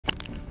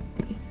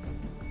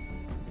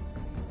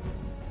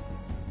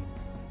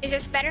Is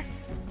this better?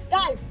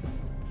 Guys,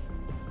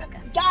 Okay.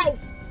 guys,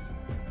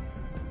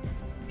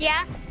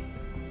 Yeah?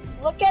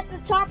 look at the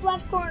top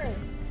left corner.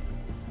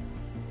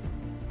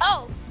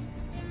 Oh,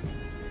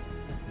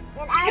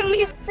 And as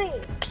you can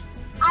see,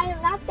 I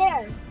am not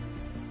there.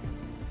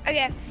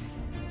 okay.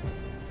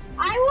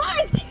 I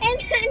was, and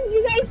then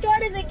you guys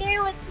started the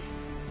game with.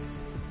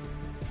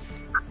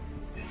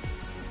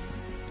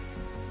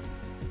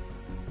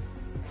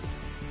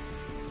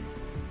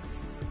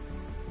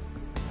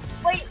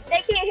 Wait,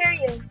 they can't hear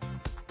you.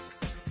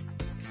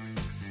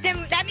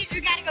 Then that means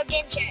we gotta go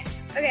game chat.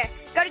 Okay,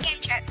 go to game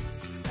chat.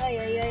 Oh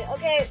yeah.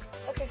 Okay,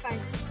 fine.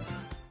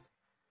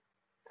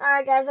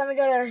 Alright guys, I'm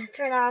gonna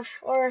turn off,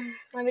 or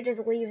let me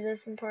just leave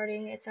this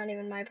party. It's not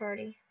even my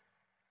party.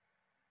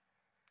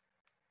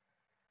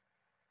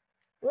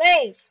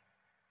 Leave!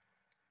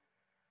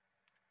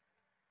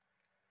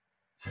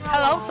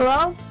 Hello?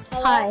 Hello?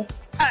 Hi.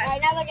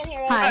 Alright, now they can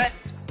hear us. Hi.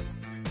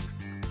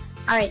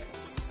 Alright.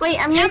 Wait,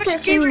 I'm How gonna start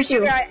much streaming viewers you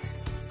too. got?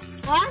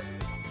 Huh?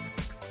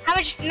 How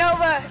much,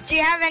 Nova, do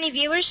you have any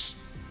viewers?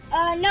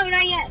 No,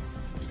 not yet.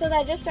 Because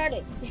I just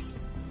started.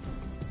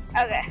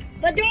 Okay.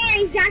 But don't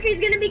worry,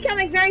 Zachary's gonna be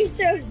coming very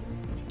soon.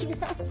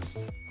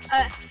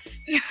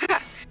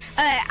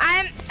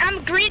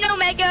 I'm Green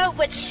Omega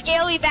with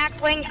Scaly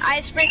Backbling,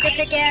 Icebreaker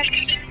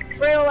Pickaxe,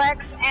 Real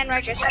X, and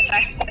Righteous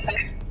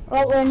Sapphire.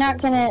 Well, we're not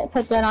gonna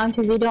put that on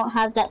because we don't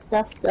have that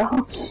stuff, so.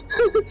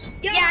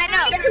 Yeah, I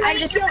know. I'm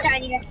just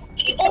telling you.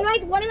 And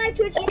like one of my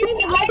Twitch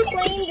streams, I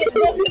playing this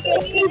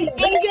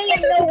MJ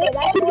and Nova.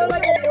 That's more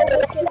like a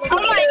Nova skin. Oh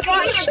my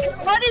gosh,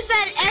 what is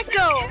that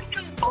echo?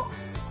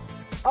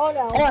 Oh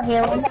no. I don't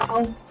hear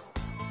them.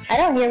 I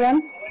don't hear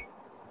them.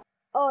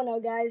 Oh no,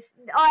 guys.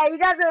 Alright, you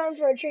guys are in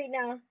for a treat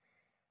now.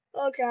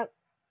 Oh crap.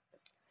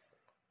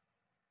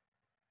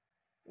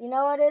 You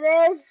know what it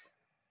is?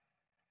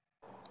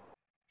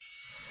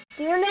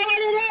 Do you know what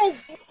it is?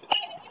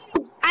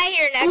 I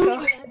hear an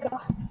echo.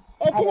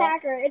 It's an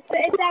hacker. It's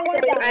that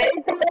one guy.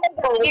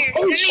 Here,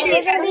 let me see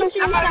something.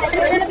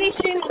 We're gonna be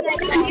stream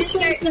sniped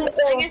now.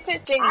 I'm gonna start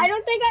streaming. I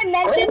don't think I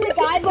mentioned the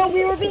guy, but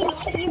we were being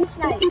stream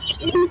sniped.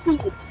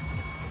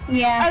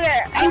 Yeah. Okay.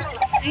 I'm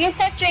gonna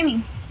start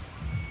streaming.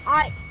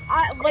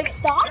 Wait,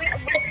 stop?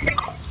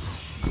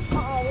 We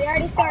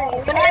already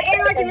started. Alright,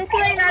 can you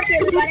play not to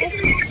everybody?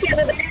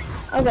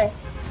 Okay.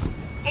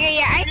 Okay,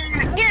 yeah, I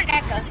hear an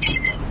echo.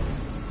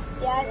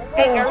 Yeah,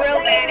 Like a real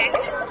bad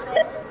echo.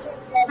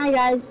 Hi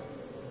guys.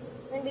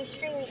 we're gonna be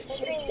streaming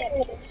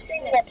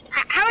it.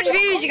 How much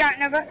views you got,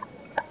 Nova?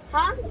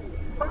 Huh?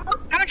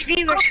 How much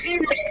viewers?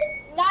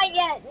 Not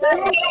yet. Well,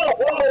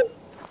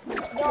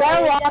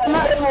 I'm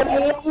not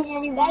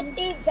hearing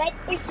That's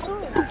the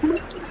soon.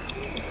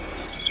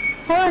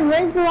 Hold on,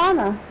 where's the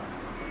llama?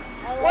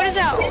 What is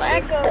that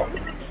echo?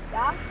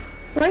 Stop.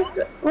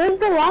 Where's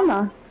the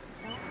llama?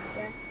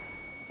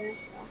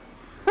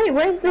 Wait,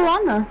 where's the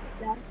llama?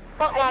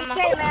 What llama?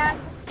 Okay, man.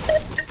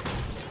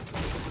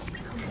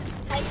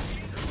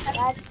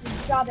 That's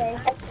strawberry.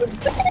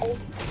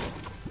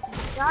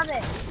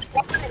 Strawberry.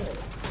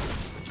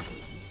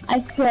 I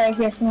swear I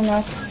hear someone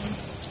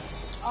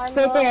else. I'm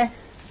Right there.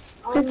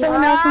 There's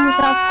someone else in the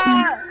south.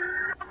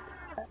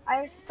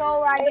 I'm so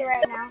laggy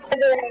right now.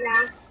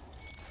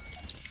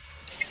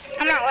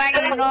 I'm not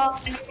lagging at all.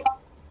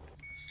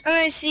 I'm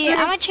gonna see. I'm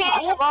gonna change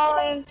the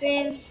volume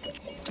thing.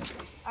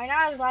 I'm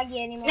not as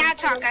laggy anymore. Now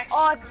talk, guys.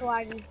 Oh, it's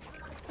laggy.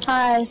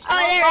 Hi. Oh,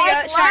 there we go.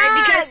 That's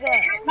Sorry, because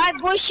lag. my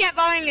voice chat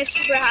volume is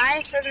super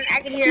high, so then I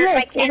can hear Yes,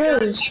 like it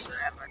echoes is.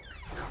 forever.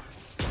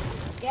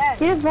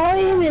 Yes. Your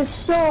volume is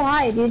so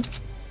high, dude.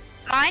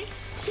 Mine?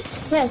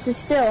 Yes, it's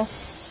still.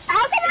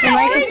 How can The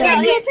I only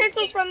microphone. get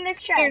pixels from this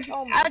Here, chat?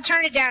 Oh my I'll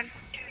turn it down.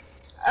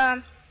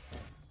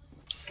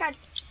 god.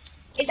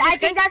 Is I this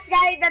think good? that's the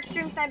guy that's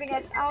stream sniping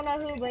us. I don't know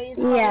who, but he's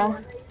Yeah.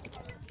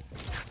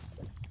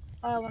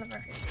 one of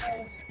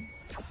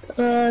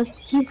our.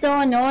 He's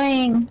so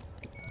annoying.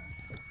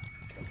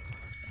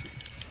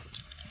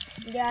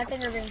 Yeah, I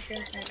think we're being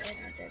stream sniped right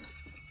now, dude.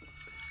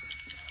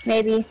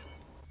 Maybe.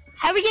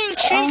 How are we getting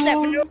streams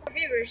up with no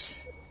viewers?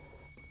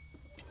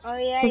 Oh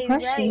yeah, Good you're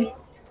question. right.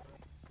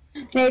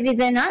 Maybe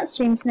they're not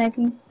stream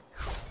sniping.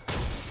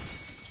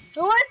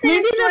 Who wants to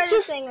Maybe destroy that's this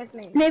just- thing with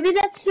me? Maybe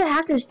that's the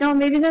hackers. No,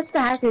 maybe that's the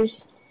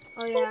hackers.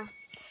 Oh yeah.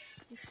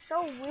 You're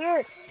so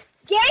weird.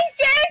 Game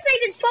seriously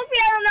just poked me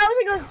out of the nose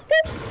and goes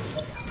boop.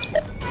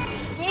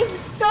 Game's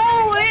so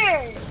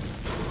weird.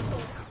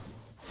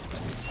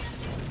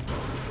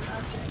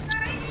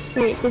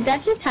 Wait, did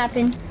that just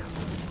happen?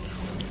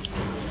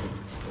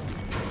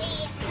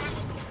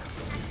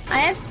 I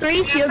have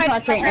 3 field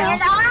pots right now.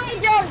 And I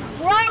just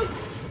broke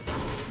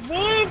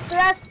these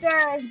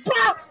thrusters.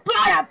 Blah,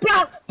 blah,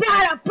 blah,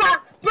 blah, blah,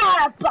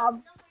 blah, blah.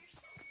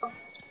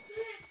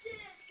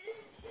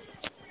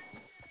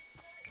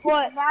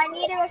 What? If I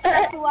need to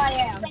express who I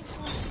am.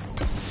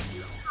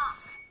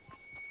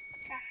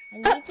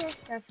 I need to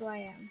express who I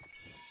am.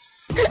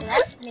 So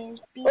that means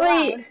be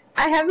Wait, loud.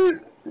 I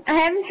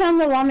haven't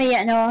found the llama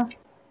yet, Noah.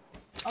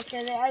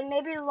 Okay,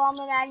 maybe the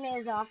llama magnet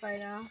is off right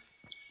now.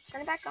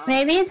 Turn it back on.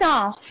 Maybe it's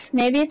off.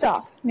 Maybe it's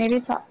off. Maybe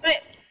it's off. Wait,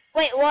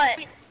 Wait, what?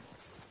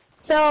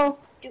 So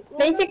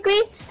basically,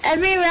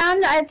 every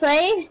round I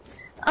play,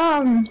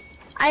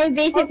 I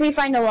basically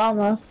find a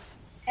llama.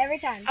 Every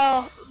time.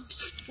 Oh,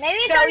 Maybe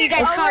it's so on you your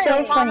guys own caught so the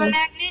list. llama funny.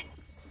 magnet?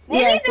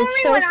 Maybe Yes, it's it's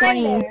only so when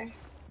funny. I'm there.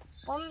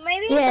 Well,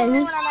 maybe it's Yes. only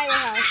when I'm at your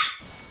house.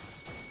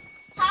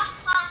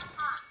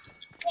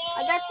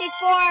 I got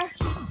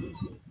C4.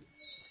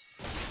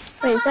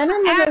 Wait, is that I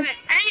another? haven't.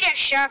 I need a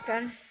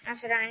shotgun.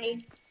 That's what I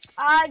need.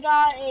 I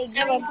got a I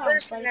have green a pump,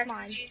 person but it's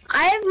mine. message.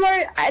 I have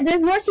more.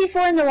 There's more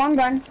C4 in the long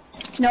run.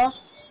 No,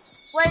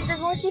 Wait, there's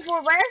more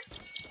C4 where?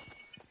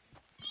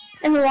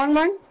 in the long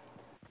run.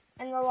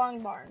 In the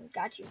long barn.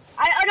 Got you.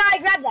 Oh no, I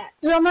grabbed that.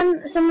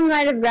 Someone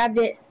might have grabbed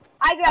it.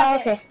 I Oh,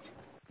 grabbed it. okay.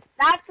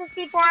 That's the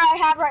C4 I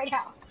have right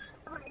now.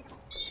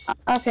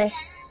 Okay.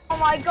 Oh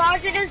my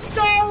gosh, it is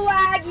so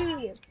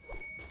laggy.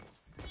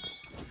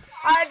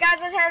 Alright guys,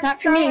 let's Not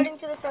for start me. heading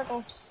to the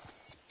circle.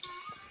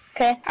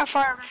 Okay. How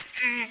far?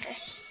 Okay.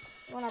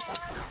 Well, not that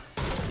far.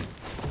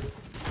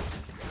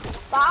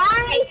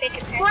 Bye!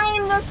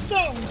 Flame the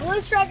skin.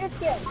 Blue striker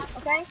skin,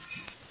 okay?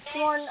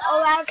 Come on,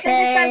 since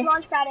it says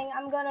launch padding,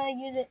 I'm gonna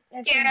use it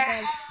as soon as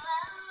it does.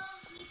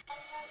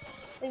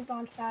 Please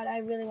launch pad, I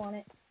really want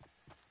it.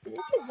 Dude,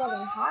 this is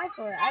building high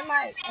for it. I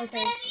might,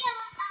 okay.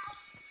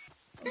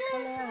 I'm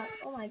coming out.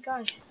 Oh my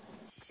gosh.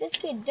 This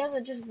kid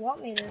doesn't just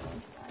want me to launch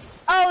pad.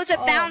 Oh, it's a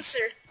bouncer.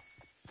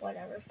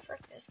 Whatever,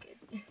 frick this kid.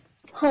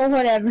 Oh,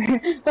 whatever.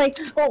 Like,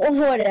 oh,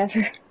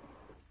 whatever.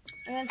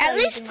 At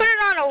least put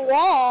it on a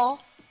wall.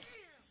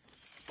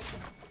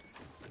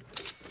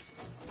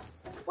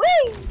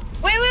 Whee!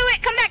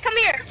 Wait. Come back. Come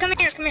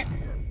here.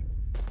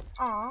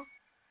 Aw.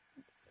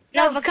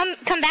 Nova,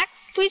 come back,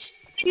 please.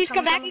 Please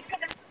come back.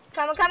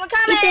 Coming.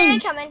 Ethan.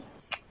 Coming.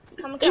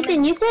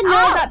 Ethan, you said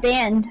Noah got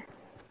banned.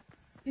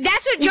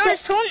 That's what You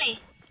Jonas told me.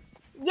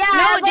 Yeah,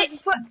 No,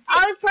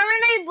 I was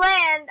permanently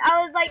banned.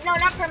 I was like, no,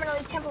 not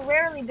permanently,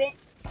 temporarily banned.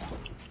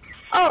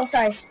 Oh,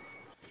 sorry.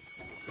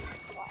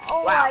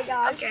 Oh Wow, my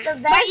gosh. okay. The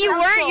But you best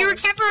weren't. You were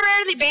episode.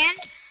 temporarily banned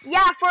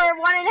Yeah, for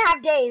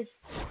 1.5 days,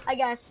 I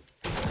guess.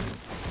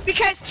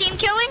 because team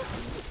killing.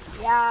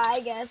 Yeah, I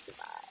guess.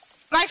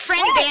 My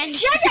friend Hey,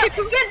 banned you. Get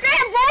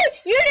banned, boy!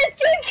 You just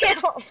team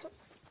killed!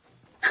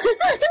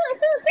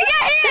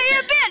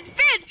 Yeah,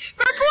 banned.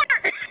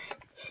 Report.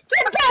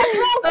 Get banned,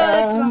 bro!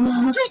 That's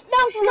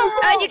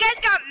No, you guys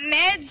got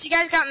meds? You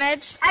guys got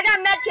meds? I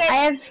got med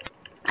kit.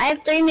 I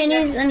have 3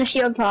 minis and a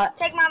shield pot.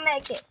 Take my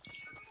med kit.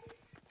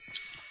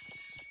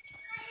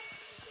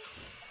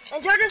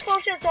 And Jordan's full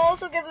shit, so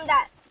also give him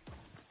that.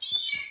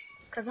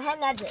 Cause I had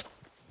magic.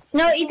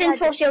 No, Ethan's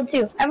full shield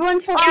too.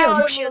 Everyone's full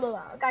Oh, shield.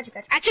 Gotcha.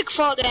 I took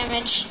fall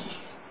damage.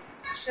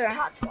 So.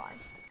 That's why.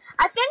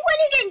 I think when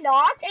you get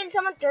knocked and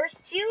someone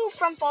thirsts you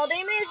from fall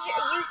damage,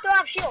 you still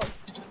have shield.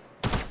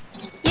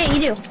 Yeah, you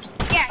do.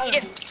 Yeah, you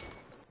do.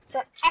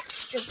 So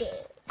extra good.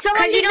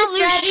 Someone Because you did don't the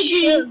lose strategy.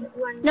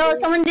 shield. No,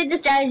 someone did the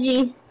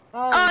strategy.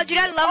 Oh, dude,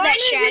 I love I that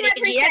need to do my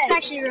strategy. preset. That's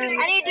actually really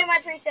I need to do my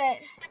preset.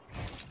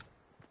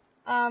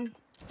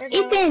 Where's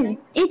my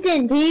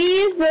Ethan, do you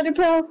use Builder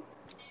Pro?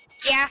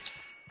 Yeah.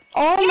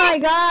 Oh my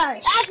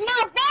gosh. That's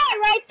not bad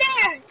right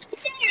there.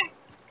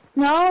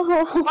 No.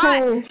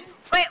 Why?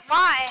 Wait,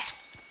 why?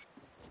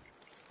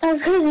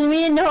 Because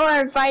me and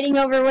Noah are fighting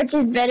over which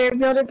is better,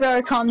 Builder Pro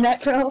or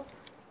Combat Pro.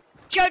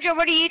 Jojo,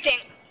 what do you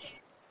think?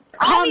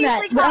 Combat,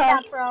 Obviously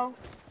Combat Pro.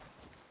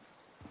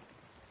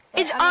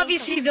 It's I mean,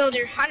 obviously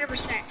Builder,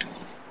 100%.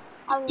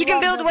 You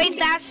can build way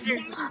faster.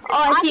 Oh,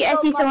 I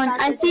see someone.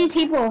 I see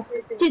people.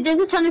 Dude, there's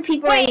a ton of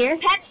people right here.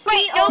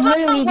 Wait,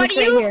 Literally Ilva, what just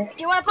do you? right here.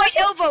 Do you want to Wait,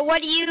 put Ilva,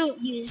 what do you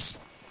use?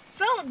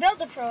 build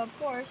the pro, of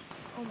course.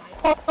 Oh my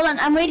god. Hold on,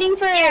 I'm waiting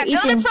for Yeah,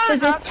 Builder Ethan, Pro is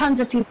because there's awesome. tons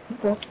of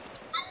people.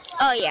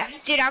 Oh yeah,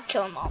 dude, I'll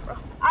kill them all, bro.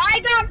 I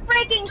got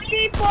freaking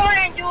C4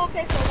 and dual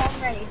pistols.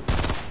 I'm ready.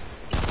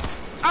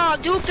 Oh,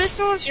 dual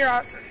pistols, you're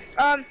awesome.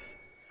 I know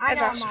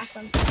That's I'm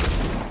awesome.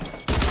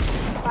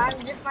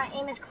 But my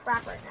aim is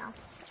crap right now.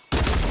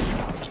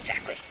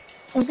 Exactly.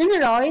 Isn't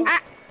it always?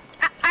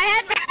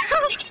 I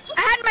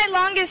had my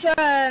longest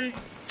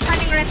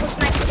hunting rifle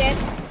snipe today.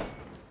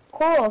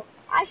 Cool.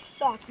 I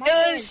suck. My It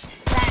aim was is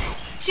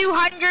trash.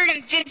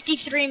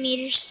 253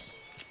 meters.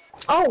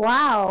 Oh,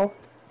 wow.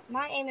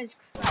 My aim is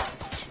crap.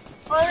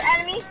 Oh,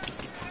 enemy?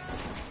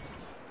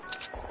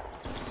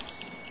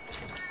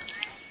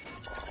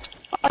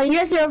 Oh, you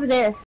guys are over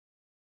there.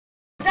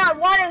 God,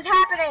 what is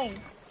happening?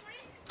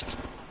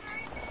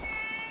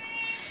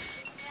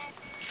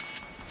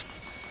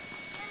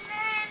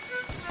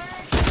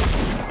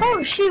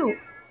 Oh, shoot.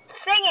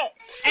 Sing it!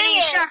 I Sing need a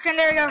it! shotgun,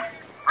 there we go.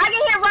 I can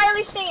hear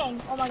Riley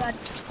singing. Oh my god.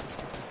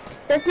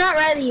 That's not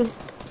Riley.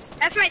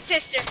 That's my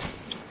sister.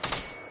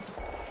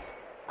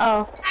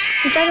 Oh.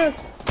 I thought it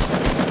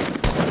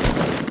was...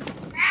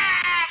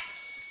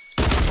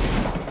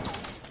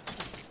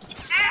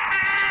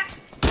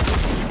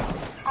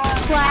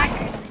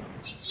 Black.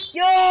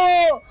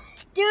 Yo!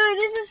 Dude,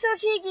 this is so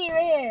cheeky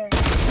right here.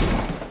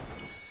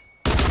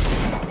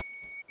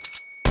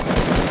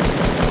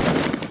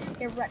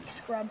 Get wrecked,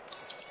 scrub.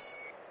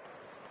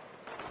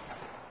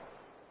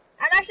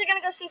 I'm actually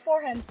gonna go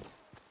C4 him.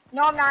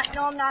 No, I'm not.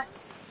 No, I'm not.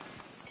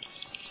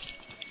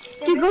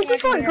 Dude, go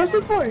C4, go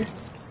C4.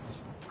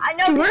 I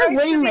know. Dude, we're there's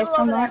winning two this people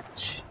so over there.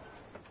 much.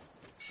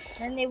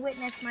 Then they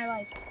witnessed my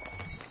life.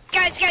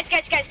 Guys.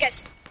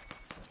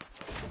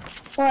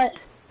 What?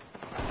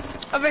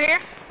 Over here.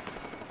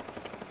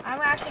 I'm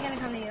actually gonna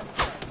come to you.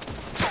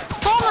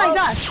 Oh my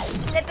gosh.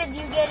 Snippet,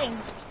 you getting?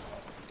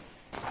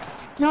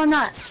 No, I'm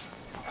not.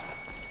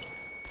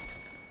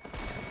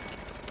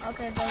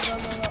 Okay, go. Oh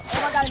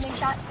my god, I'm being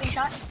shot.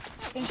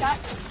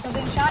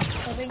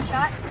 Still being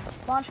shot.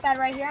 Launchpad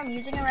right here, I'm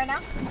using it right now.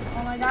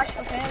 Oh my gosh,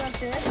 okay, let's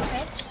do this,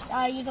 okay.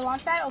 Use the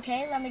launchpad,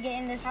 okay, let me get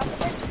in this house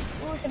with it.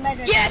 Ooh, some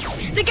measures. Yes,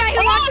 the guy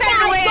who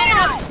launchpaded away.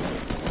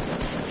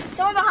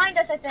 Someone behind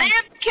us, I think. I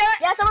have killed.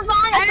 Yeah, someone's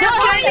behind us. I know,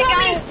 Someone's the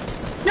behind guy.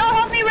 us. No,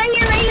 help me, right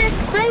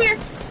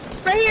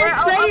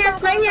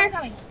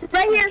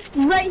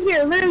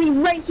here, literally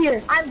right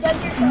here. I'm dead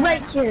here.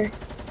 Right here.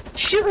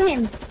 Shoot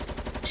him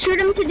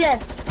to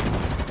death.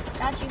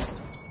 Got you.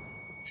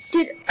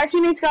 Dude, our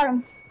teammates got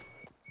him.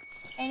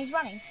 And he's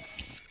running.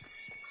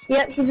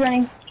 Yep, he's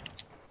running.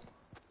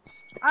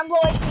 I'm low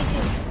HP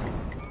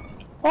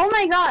too. Oh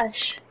my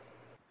gosh.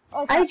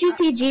 Okay.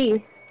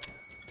 IGTG.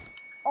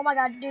 Oh my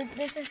god, dude,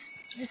 this is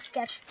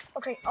sketch.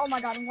 Okay, oh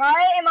my god,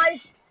 why am I...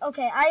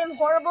 Okay, I am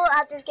horrible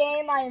at this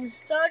game. I am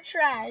so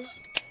trash.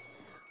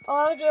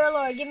 Oh dear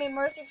lord, give me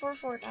mercy for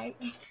Fortnite.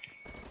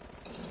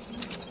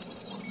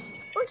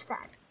 What's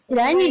that? Dude,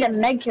 I need a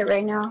med kit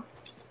right now.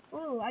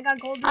 Ooh, I got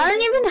gold. I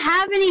don't even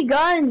have any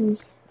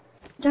guns.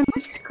 I'm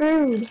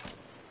screwed.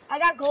 I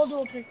got gold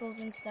dual pistols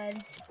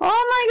instead. Oh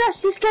my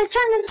gosh, this guy's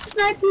trying to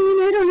snipe me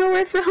and I don't know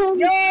where from.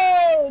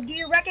 Yo, do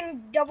you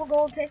reckon double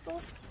gold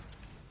pistols?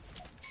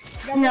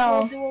 Double No.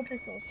 gold dual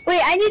pistols.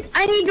 Wait, I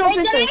need dual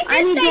pistols.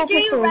 I need dual do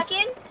you pistols.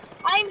 reckon?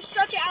 I'm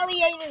such an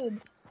LEA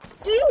noob.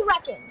 Do you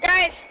reckon?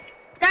 Guys,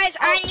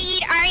 I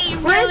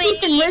Where's really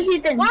Ethan? need. Where's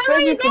Ethan? Why are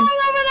Where's you Ethan? going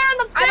over there in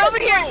the I'm first over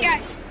here, place?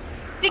 guys.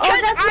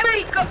 Because that's I where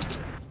was.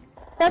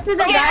 That's where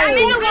the Okay, guy I'm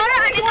is. in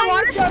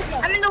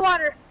the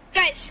water.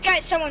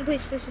 Guys, someone,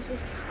 please.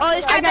 Oh,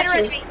 this guy I got better you.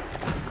 res me.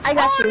 I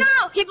got Oh you.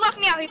 no, he blocked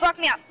me out.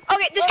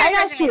 Okay, this I guy's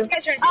got resing me. you. This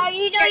guy's resing Oh, me.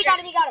 you This know you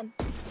guy's got him.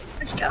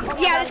 Let's go. Oh,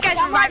 Yeah, this guy's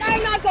I'm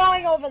reviving. not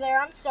going over there.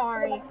 I'm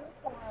sorry.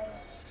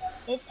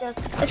 It just.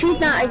 If he's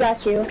not, I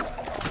got you.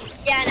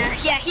 Yeah, no,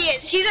 yeah, he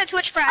is. He's a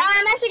Twitch Prime.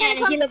 I'm actually gonna and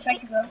come. he looks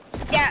like a girl.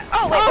 Yeah.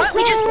 Oh wait, what?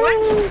 We just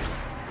won?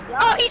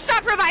 Oh, he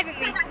stopped reviving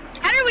me.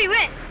 How did we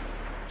win?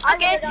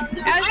 Okay, that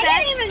was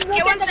sad.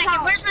 Okay, 1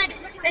 second. Where's my?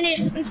 I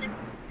need 1 second.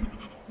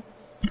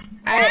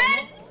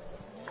 Alright.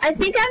 I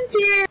think I'm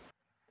tier.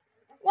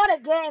 What a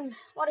game.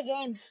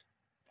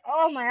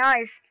 Oh my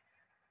eyes.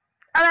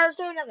 Alright, let's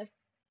do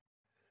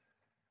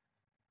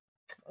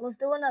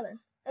another.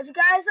 If you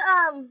guys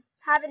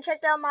haven't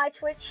checked out my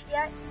Twitch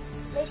yet,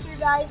 make sure you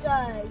guys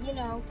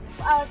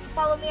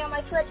follow me on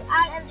my Twitch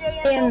at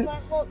MJN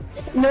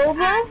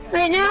Nova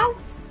right now,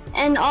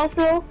 and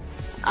also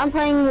I'm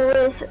playing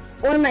with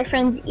one of my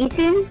friends,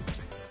 Ethan.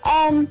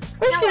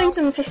 We're doing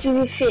some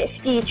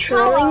 50-50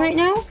 trolling right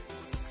now,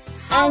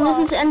 and this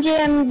is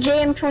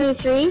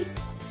JM23.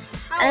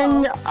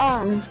 And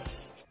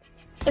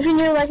if you're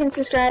new, like and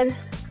subscribe,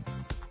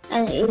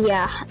 and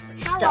yeah,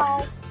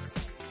 stuff.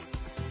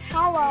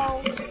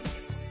 Hello.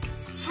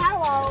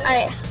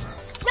 Alright.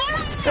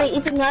 Wait,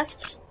 Ethan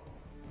left.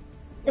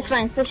 It's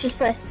fine. Let's just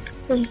play.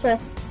 Alright,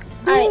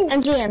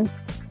 MGM.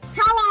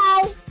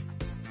 Hello.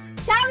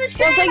 That was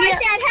great. I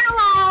said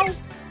hello.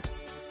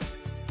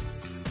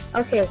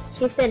 Okay,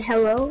 he said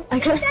hello. I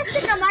That's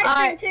just on my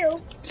screen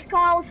too. It's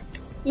called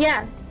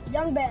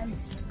Young Ben.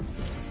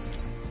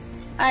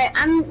 Alright,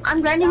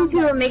 I'm grinding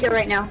to Omega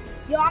right now.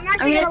 Yo, I'm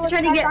actually gonna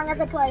try to get. as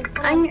I play.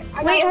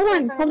 Wait,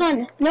 hold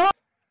on. No.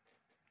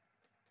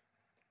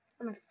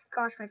 Oh my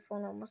gosh, my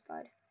phone almost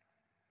died.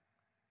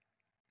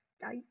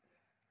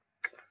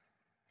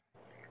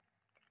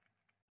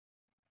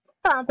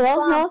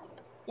 Hello?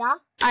 Yeah?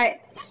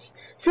 Alright.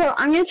 So,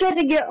 I'm gonna try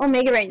to get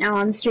Omega right now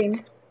on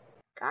stream.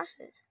 Gosh.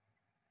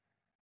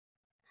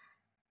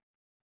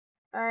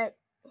 Alright.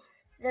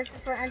 This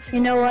is for entertainment. You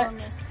know what?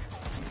 Only.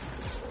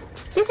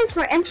 This is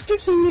for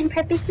entertainment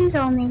purposes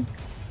only.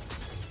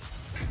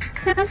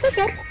 Don't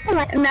forget.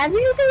 Imagine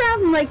it's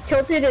around like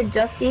Tilted or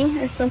Dusty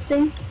or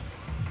something.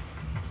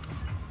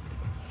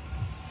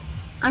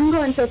 I'm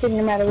going Tilted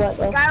no matter what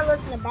though. You gotta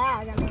listen to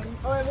Bag, I mean.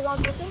 Oh, are we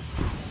going Tilted?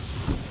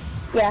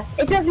 Yeah,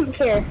 it doesn't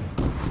care.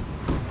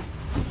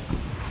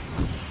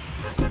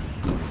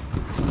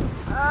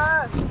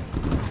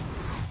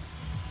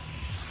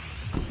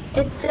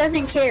 It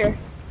doesn't care.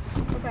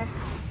 Okay.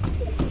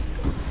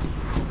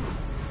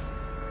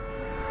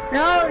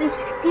 No, these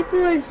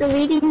people are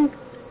deleting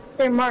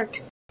their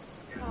marks.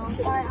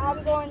 Alright,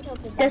 I'm going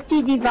Tilted.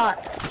 Dusty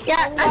Devot.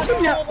 Yeah,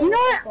 actually no. You know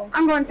what?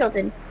 I'm going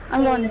Tilted.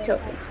 I'm going to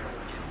Tilted.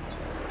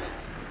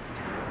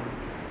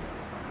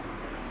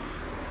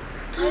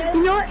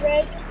 You know what?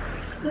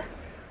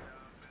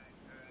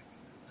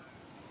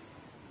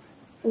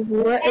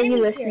 What are you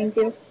listening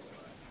to?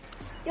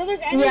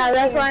 Yeah,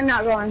 that's why I'm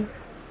not going.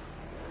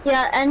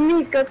 Yeah,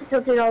 enemies go to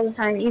Tilted all the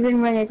time,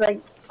 even when it's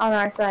like on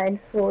our side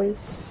fully.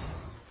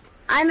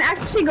 I'm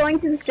actually going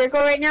to the circle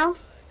right now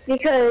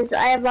because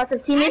I have lots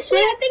of teammates Actually,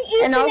 there. I think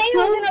Ethan and A also,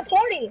 was in a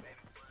 40.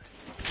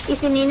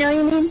 Ethanino,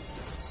 you mean?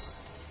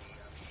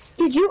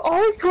 Dude, you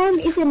always call him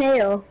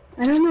Ethaneo.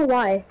 I don't know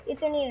why.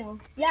 Ethanino.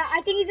 Yeah,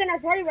 I think he's in our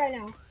party right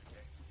now.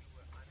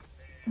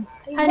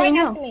 He's How do right you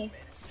next know? to me.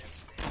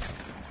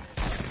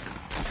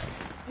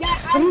 Yeah,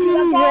 What do you mean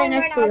I'm he's right following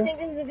next right to now. I you? think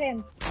this is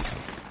him.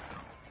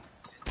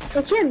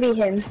 It can't be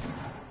him.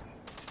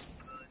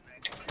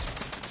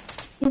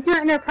 He's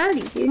not in our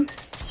party, dude.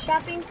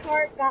 Shopping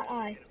cart got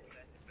I.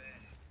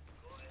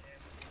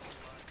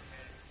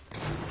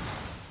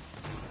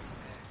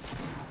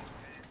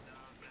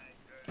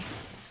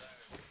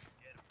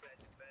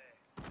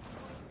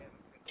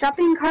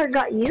 Shopping cart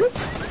got you?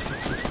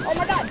 Oh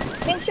my god,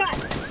 big shot.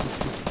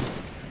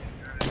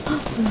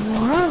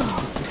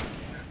 Whoa.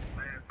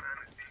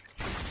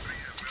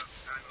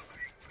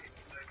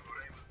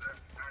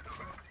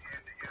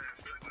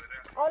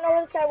 Oh no,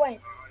 where this guy went.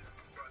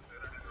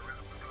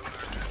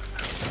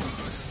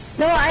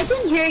 No, I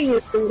can hear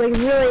you, like,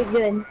 really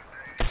good.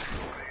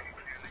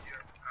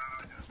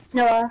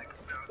 Noah,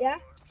 Yeah?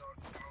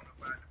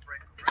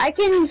 I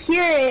can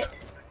hear it,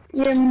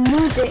 your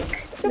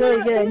music,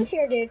 really Someone's good.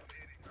 here, dude.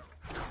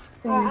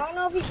 I don't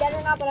know if he's dead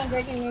or not, but I'm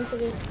breaking into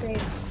this great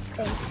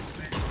thing.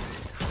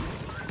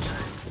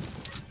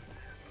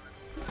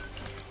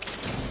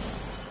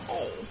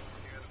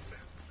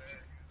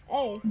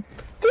 Hey.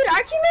 Dude,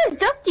 our team is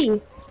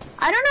Dusty.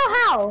 I don't know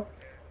how.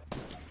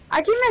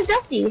 Our team is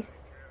Dusty.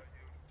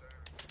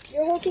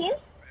 Your whole team?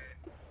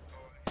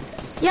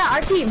 Yeah,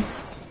 our team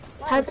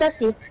has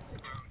Dusty.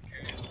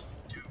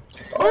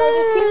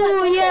 Oh,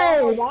 Oh,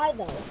 yes. why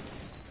though?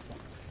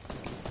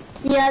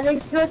 Yeah, they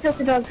go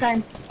tilted all the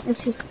time.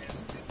 It's just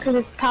because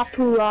it's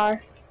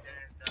popular.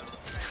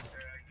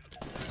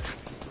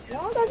 No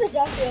one does a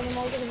Dusty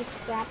anymore because it's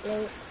crap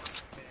loot.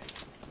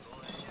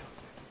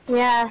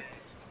 Yeah.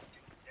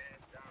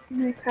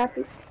 My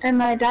crappy. And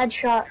my bad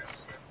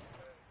shots.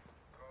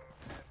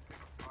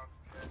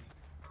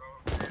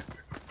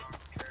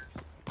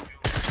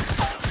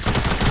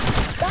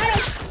 Got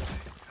him!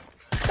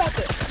 Suck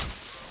it.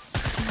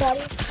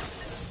 Buddy.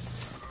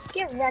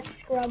 Get wrecked,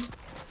 scrub.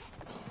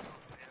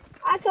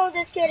 I told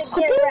this kid to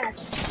get wrecked.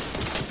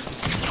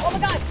 Oh my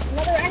god,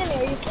 another enemy.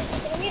 Are you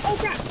kidding me? Oh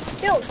crap,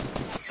 dude.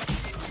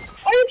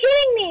 Are you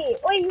kidding me?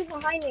 Wait, he's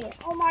behind me.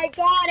 Oh my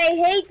god, I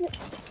hate it.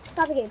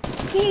 Stop the game.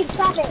 Please,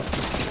 stop it.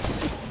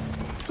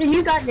 So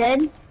you got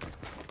dead?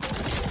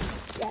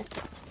 Yes.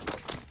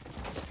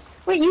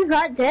 Wait, you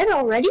got dead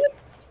already?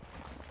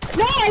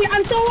 No,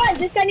 I'm still alive.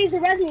 This guy needs to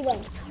res me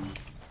though.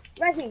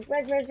 Res me.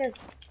 Res.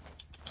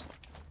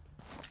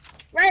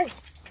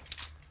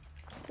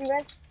 You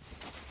res?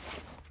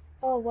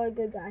 Oh, what a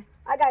good guy.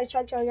 I got a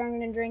truck charger. I'm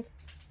gonna drink.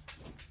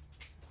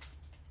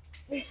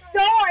 He's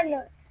so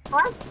annoying.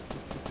 Huh?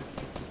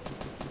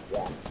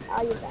 Yeah,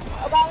 I'll use that.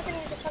 Oh, but I was gonna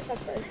use the truck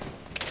first.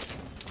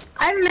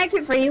 I have a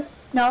medkit for you.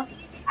 No.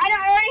 I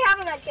already have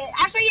a med kit.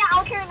 Actually, yeah,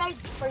 I'll carry meds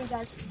for you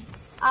guys.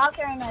 I'll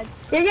carry meds.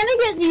 You're gonna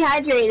get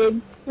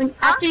dehydrated.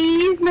 After you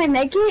use my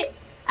medkit,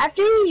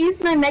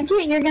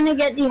 you're gonna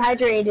get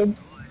dehydrated.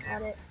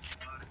 Got it.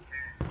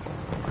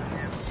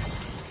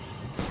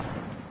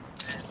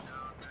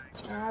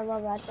 I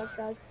love that truck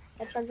drug.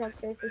 That truck drug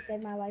seriously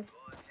saved my life.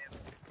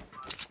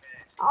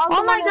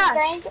 Oh my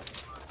gosh.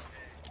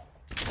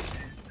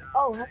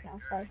 Oh, heck no,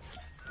 sorry.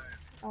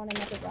 I want to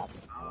make a drop.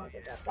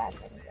 That.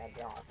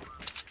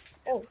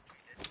 Oh.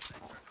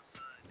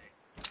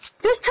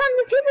 There's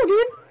tons of people,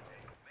 dude.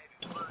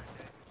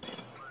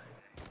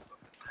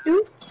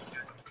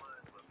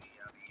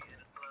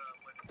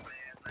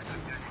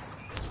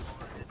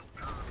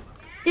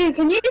 Dude,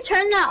 can you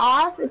turn that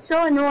off? It's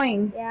so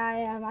annoying. Yeah, I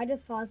am. I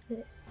just paused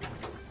it.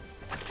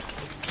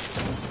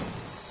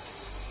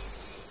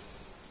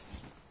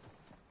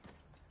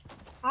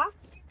 Huh?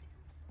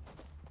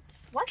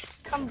 What?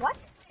 Come what?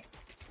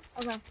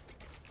 Okay.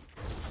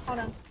 Hold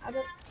on. I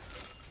just...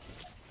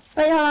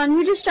 Wait, hold on.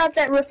 You just shot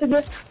that roof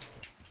again.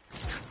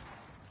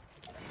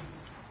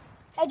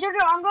 Hey,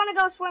 Jojo, I'm going to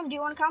go swim. Do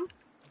you want to come?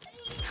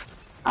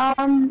 I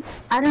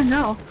don't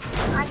know.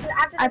 After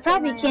I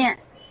probably can't.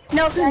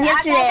 No, because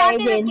yesterday I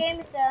did.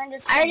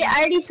 I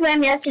already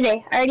swam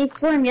yesterday.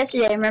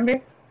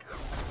 Remember?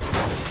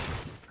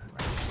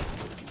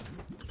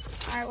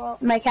 Alright, well.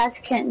 My cats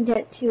can't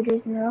get 2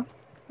 days in a row.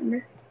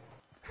 Remember?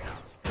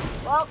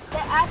 Well,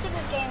 after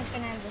this game, it's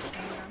going to end this game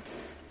now.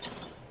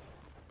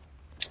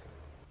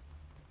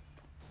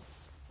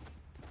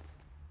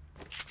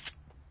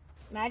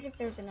 Imagine if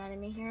there's an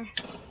enemy here.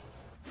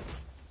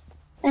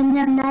 And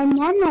then And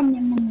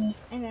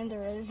then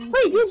there is.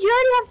 Wait, did you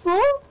already have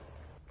full?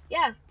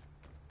 Yeah.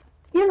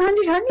 You have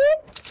 100?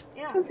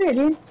 Yeah. Okay,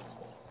 dude.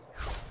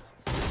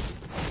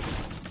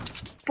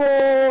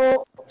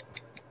 Full.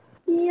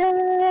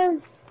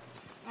 Yes.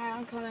 Alright,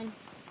 I'm coming.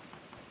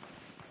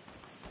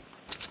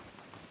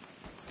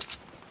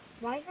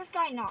 Why is this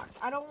guy knocked?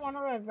 I don't want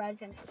to res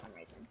him for some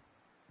reason.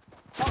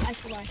 Oh, I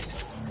see why.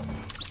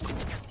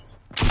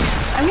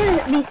 I'm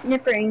gonna be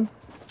sniffering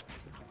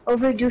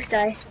over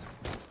Dustai.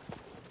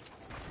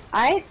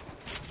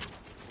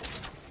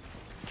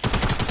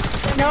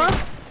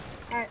 Noah?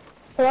 Alright.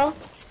 Hello?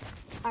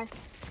 Hi.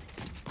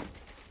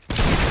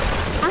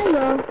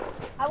 Hello.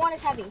 I want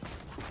his heavy.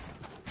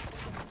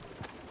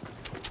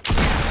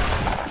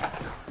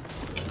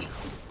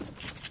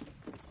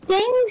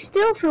 Staying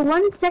still for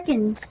 1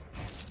 second.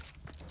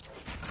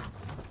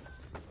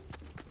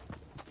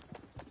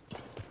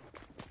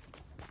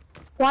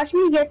 Watch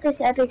me get this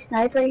epic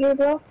snipe right here,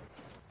 bro.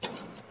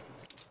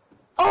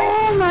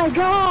 Oh my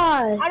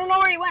god! I don't know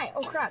where he went.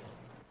 Oh crap.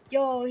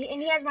 Yo,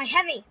 and he has my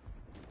heavy.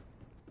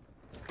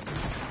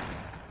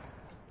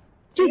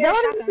 Dude, Yeah, that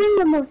would have been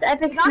the most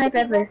epic got snipe the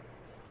people. ever.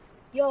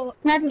 Yo,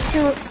 Snipe of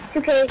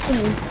 2K18.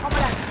 oh my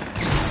god.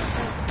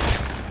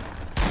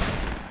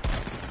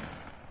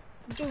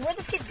 Dude, where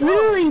the kid go?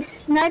 Literally,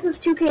 snipe of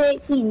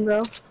 2K18,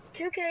 bro.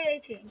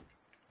 2K18.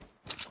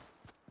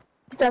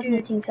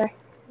 2018, sorry.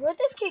 Where'd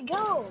this kid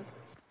go?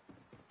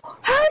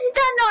 How did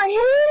that not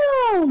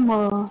hit him?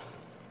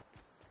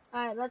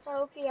 Alright, let's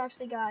hope he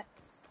actually got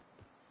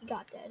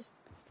dead.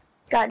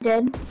 Got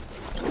dead.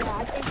 Yeah,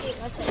 I think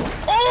that's it.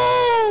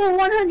 Oh,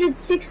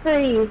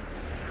 106-3.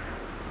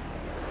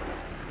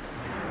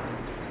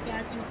 Yeah,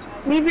 I think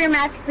so. Leave your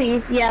match,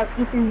 please. Yeah,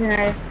 Ethan's in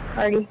our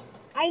party.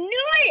 I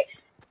knew it!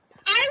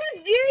 I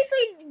was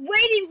seriously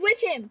waiting with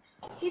him.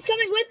 He's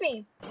coming with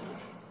me.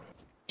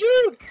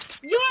 Dude!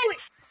 Yo!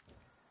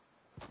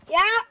 Yeah?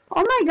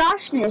 Oh my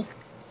goshness.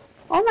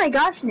 Oh my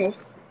goshness.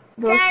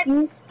 Dad.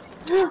 Broskies.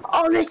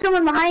 Oh, there's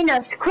someone behind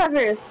us.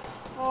 Clever.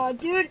 Oh,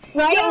 dude.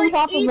 Right yo, on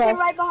top of Ethan us.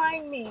 right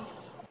behind me.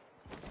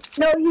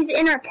 No, he's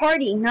in our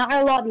party, not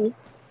our lobby.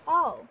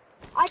 Oh.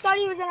 I thought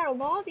he was in our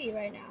lobby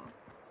right now.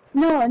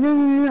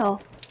 No.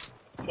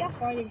 See how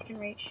far these can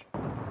reach.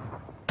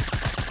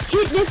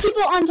 There's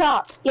people on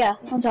top. Yeah,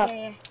 on top.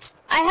 Yeah.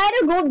 I had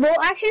a gold bolt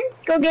action.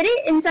 Go get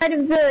it inside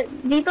of the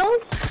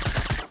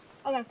depots.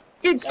 Okay.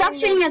 Dude, stop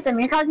shooting at them.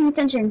 You're causing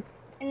attention.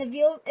 In the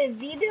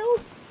V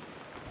build?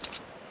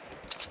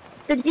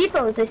 The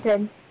depots, I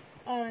said.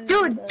 Oh, in the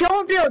Dude,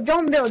 V-build.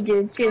 don't build,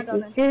 dude.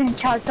 Seriously. then. You're gonna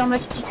cause so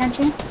much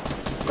attention.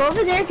 Go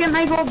over there, get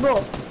my gold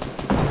bolt.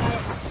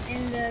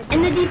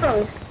 In the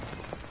depots.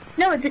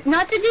 No,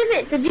 not the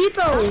divot, the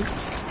depots.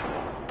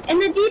 In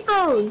the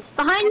depots.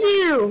 Behind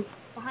you.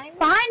 Behind me?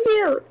 Behind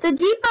you. The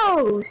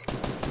depots.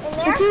 In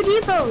The there? 2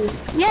 depots.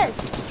 Yes.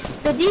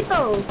 The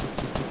depots.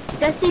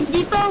 Dusty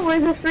Depot were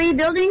the 3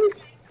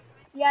 buildings.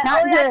 Yeah,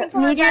 Not yeah, I the think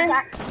someone media? got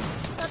that.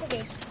 Not the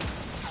gate.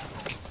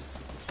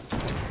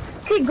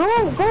 Okay, go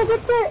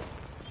get the...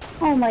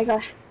 Oh my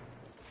gosh.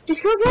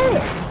 Just go get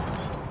it.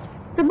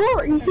 The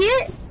bolt, you see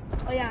it?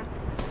 Oh yeah.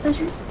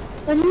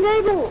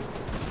 Legendary bolt.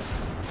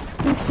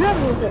 Grab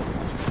with it.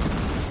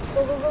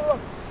 Go.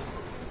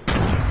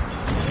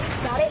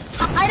 Got it?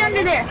 Hide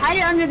under there. Hide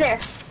it under there.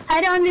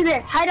 Hide it under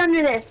there. Hide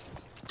under there.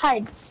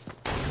 Hide.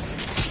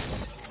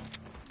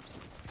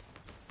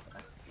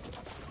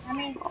 I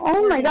mean,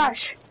 Oh my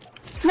gosh.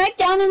 Snipe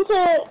down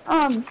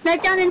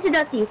into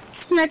Dusty.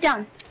 Snipe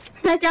down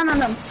on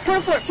them.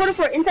 Porta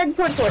fort, inside the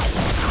porta fort.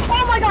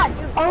 oh my god,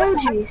 dude. Oh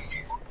jeez.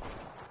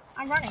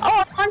 I'm running.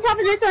 Oh, on top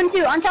of this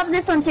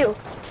one too.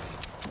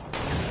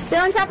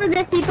 They're on top of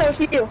this depot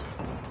too.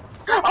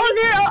 Oh,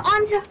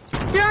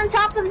 they're on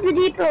top of the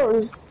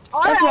depots.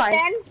 That's why.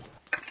 Then.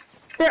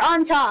 They're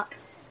on top.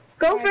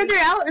 Go further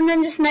out and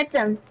then just snipe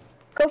them.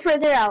 Go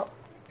further out.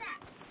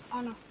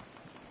 Oh no.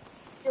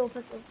 Dual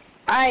pistols.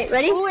 Alright,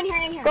 ready? Ooh, in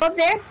here. Go up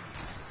there.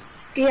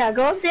 Yeah,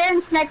 go up there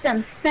and snipe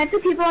them. Snipe the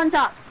people on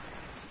top.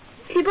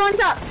 People on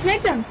top,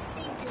 snipe them.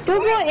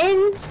 Don't go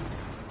in.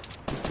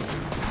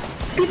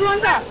 People on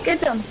top, get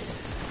them.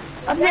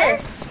 Up there.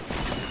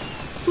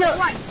 No,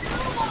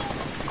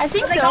 I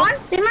think Are they so. gone?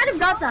 They might have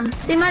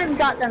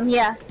got them.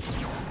 Yeah.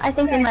 I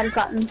think they might have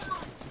gotten them.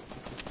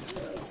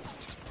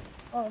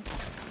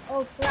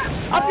 Oh crap.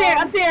 Up there.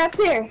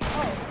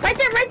 Oh. Right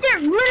there.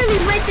 Literally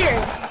right there.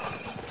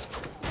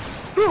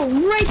 Bro,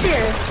 right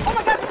there. Oh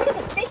my god, look at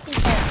the safety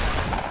part.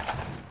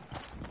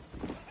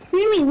 What do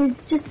you mean? He's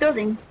just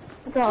building.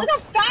 That's all. Look how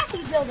fast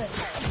he's building.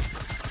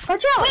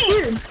 Watch out,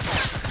 dude.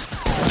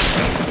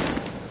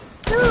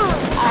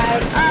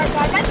 Alright, guys,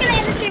 that's gonna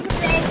end the stream for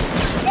today.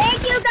 Thank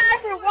you guys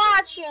for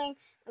watching.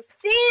 We'll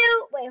see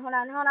you. Wait, hold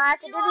on. I have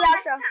to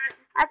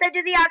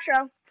do the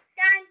outro.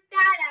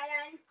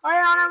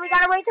 Hold on, we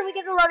gotta wait till we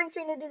get the loading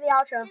screen to do the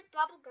outro.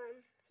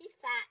 Bubblegum. He's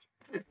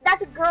fat.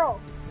 That's a girl.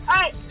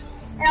 Alright,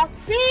 and I'll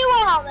see you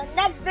all in the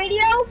next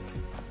video.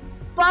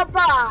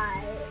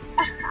 Bye-bye.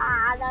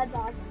 That's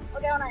awesome.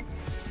 Okay, hold on.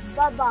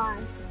 Bye-bye.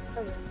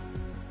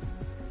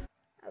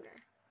 Okay.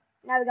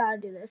 Now we gotta do this.